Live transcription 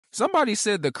Somebody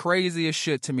said the craziest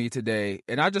shit to me today,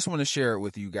 and I just want to share it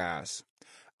with you guys.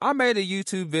 I made a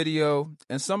YouTube video,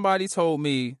 and somebody told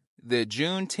me that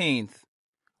Juneteenth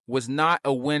was not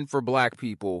a win for black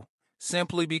people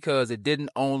simply because it didn't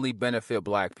only benefit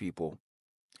black people.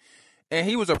 And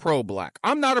he was a pro-black.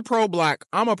 I'm not a pro-black.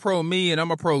 I'm a pro-me and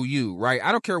I'm a pro-you, right?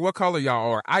 I don't care what color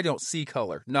y'all are. I don't see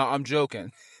color. No, I'm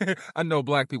joking. I know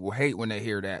black people hate when they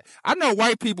hear that. I know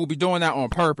white people be doing that on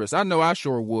purpose. I know I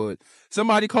sure would.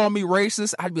 Somebody call me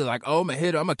racist, I'd be like, oh, I'm going to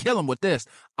hit him. I'm going to kill him with this.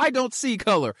 I don't see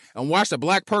color and watch a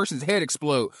black person's head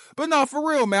explode. But no, for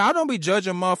real, man, I don't be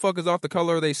judging motherfuckers off the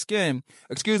color of their skin.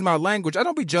 Excuse my language. I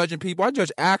don't be judging people. I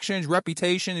judge actions,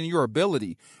 reputation, and your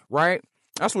ability, right?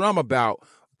 That's what I'm about.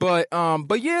 But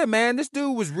yeah, man, this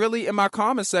dude was really in my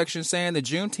comment section saying that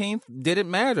Juneteenth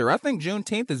didn't matter. I think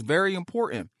Juneteenth is very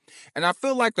important. And I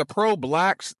feel like the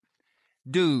pro-blacks,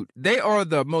 dude, they are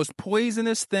the most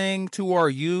poisonous thing to our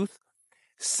youth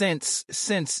since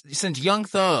Young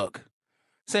Thug,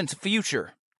 since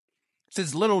Future,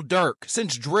 since Little Durk,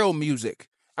 since drill music.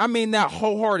 I mean that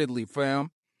wholeheartedly,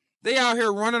 fam. They out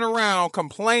here running around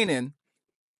complaining,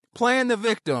 playing the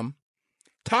victim,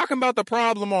 talking about the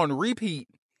problem on repeat,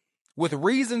 with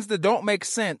reasons that don't make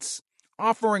sense,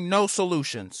 offering no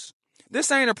solutions.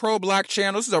 This ain't a pro-black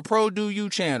channel. This is a pro-do-you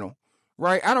channel,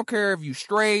 right? I don't care if you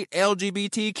straight,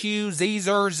 LGBTQ,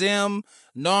 Zer, Zim,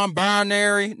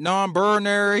 non-binary.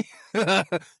 I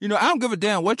don't give a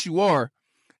damn what you are.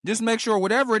 Just make sure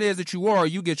whatever it is that you are,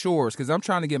 you get yours, because I'm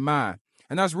trying to get mine.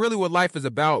 And that's really what life is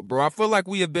about, bro. I feel like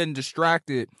we have been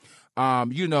distracted,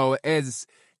 as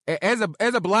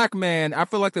a black man, I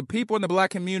feel like the people in the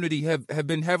black community have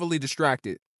been heavily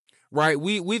distracted, right?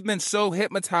 We've been so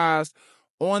hypnotized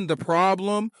on the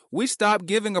problem, we stopped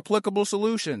giving applicable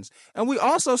solutions. And we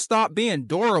also stopped being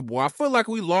durable. I feel like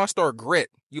we lost our grit.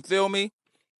 You feel me?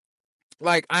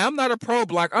 Like, I am not a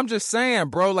pro-black. I'm just saying,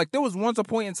 bro, like, there was once a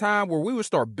point in time where we would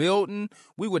start building,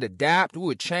 we would adapt, we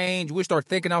would change, we would start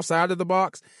thinking outside of the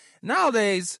box.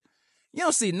 Nowadays, you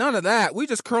don't see none of that. We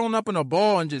just curling up in a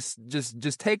ball and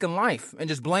just taking life and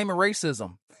just blaming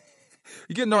racism.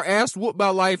 You're getting our ass whooped by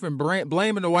life and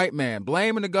blaming the white man,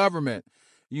 blaming the government.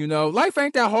 Life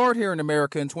ain't that hard here in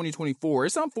America in 2024.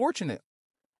 It's unfortunate.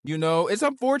 It's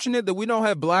unfortunate that we don't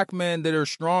have black men that are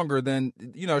stronger than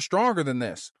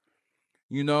this.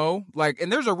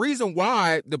 And there's a reason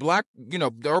why the black,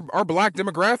 our black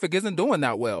demographic isn't doing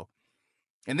that well.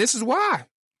 And this is why.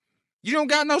 You don't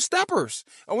got no steppers.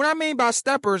 And what I mean by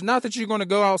steppers, not that you're going to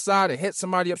go outside and hit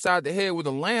somebody upside the head with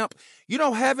a lamp. You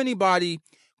don't have anybody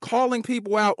calling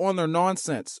people out on their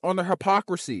nonsense, on their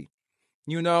hypocrisy.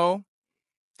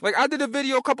 Like, I did a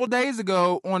video a couple days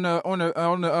ago on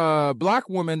a black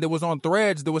woman that was on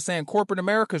Threads that was saying corporate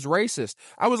America is racist.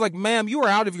 I was like, ma'am, you are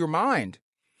out of your mind.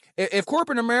 If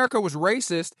corporate America was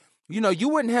racist, you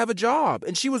wouldn't have a job.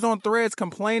 And she was on Threads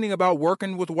complaining about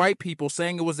working with white people,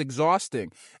 saying it was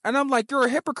exhausting. And I'm like, you're a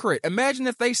hypocrite. Imagine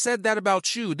if they said that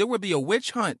about you. There would be a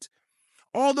witch hunt.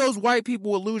 All those white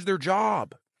people would lose their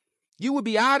job. You would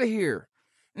be out of here.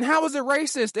 And how is it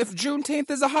racist if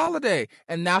Juneteenth is a holiday?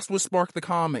 And that's what sparked the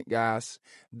comment, guys.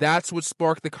 That's what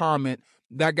sparked the comment.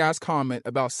 That guy's comment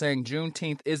about saying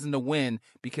Juneteenth isn't a win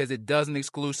because it doesn't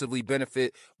exclusively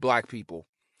benefit black people.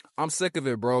 I'm sick of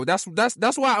it, bro. That's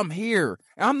why I'm here.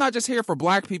 And I'm not just here for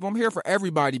black people. I'm here for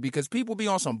everybody because people be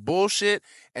on some bullshit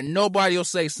and nobody will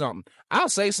say something. I'll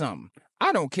say something.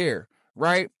 I don't care,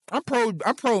 right? I'm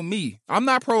pro me. I'm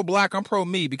not pro black. I'm pro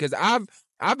me because I've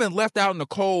been left out in the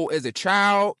cold as a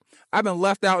child. I've been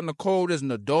left out in the cold as an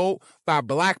adult by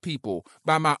black people,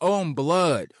 by my own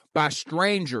blood, by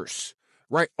strangers,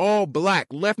 right? All black,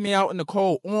 left me out in the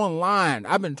cold online.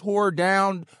 I've been tore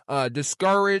down,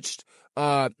 discouraged,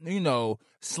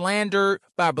 slandered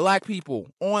by black people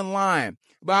online.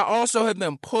 But I also have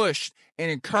been pushed and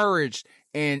encouraged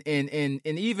and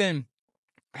even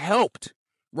helped,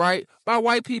 right, by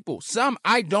white people. Some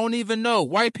I don't even know.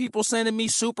 White people sending me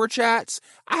super chats.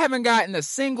 I haven't gotten a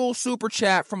single super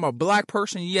chat from a black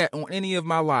person yet on any of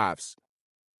my lives.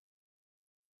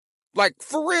 Like,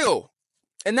 for real.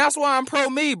 And that's why I'm pro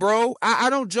me, bro. I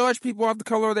don't judge people off the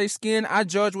color of their skin. I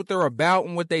judge what they're about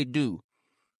and what they do.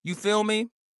 You feel me?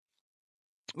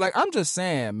 Like, I'm just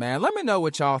saying, man, let me know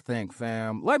what y'all think,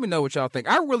 fam. Let me know what y'all think.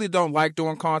 I really don't like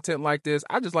doing content like this.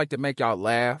 I just like to make y'all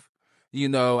laugh.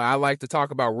 I like to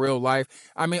talk about real life.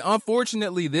 I mean,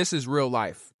 unfortunately, this is real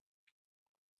life.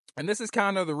 And this is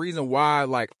kind of the reason why,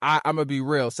 like, I'm going to be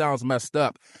real. Sounds messed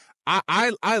up.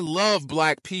 I love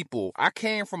black people. I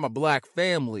came from a black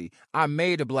family. I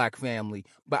made a black family.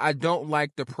 But I don't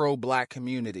like the pro-black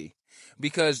community.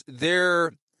 Because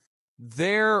their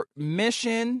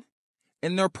mission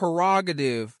and their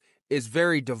prerogative is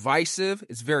very divisive.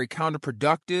 It's very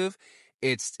counterproductive.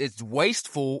 It's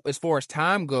wasteful as far as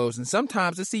time goes, and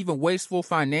sometimes it's even wasteful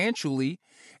financially.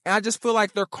 And I just feel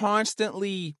like they're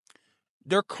constantly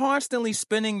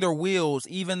spinning their wheels,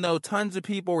 even though tons of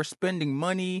people are spending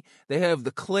money. They have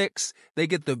the clicks, they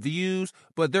get the views,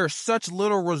 but there's such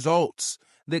little results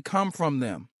that come from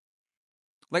them.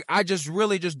 Like, I just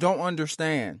really just don't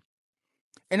understand.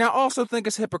 And I also think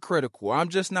it's hypocritical. I'm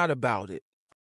just not about it.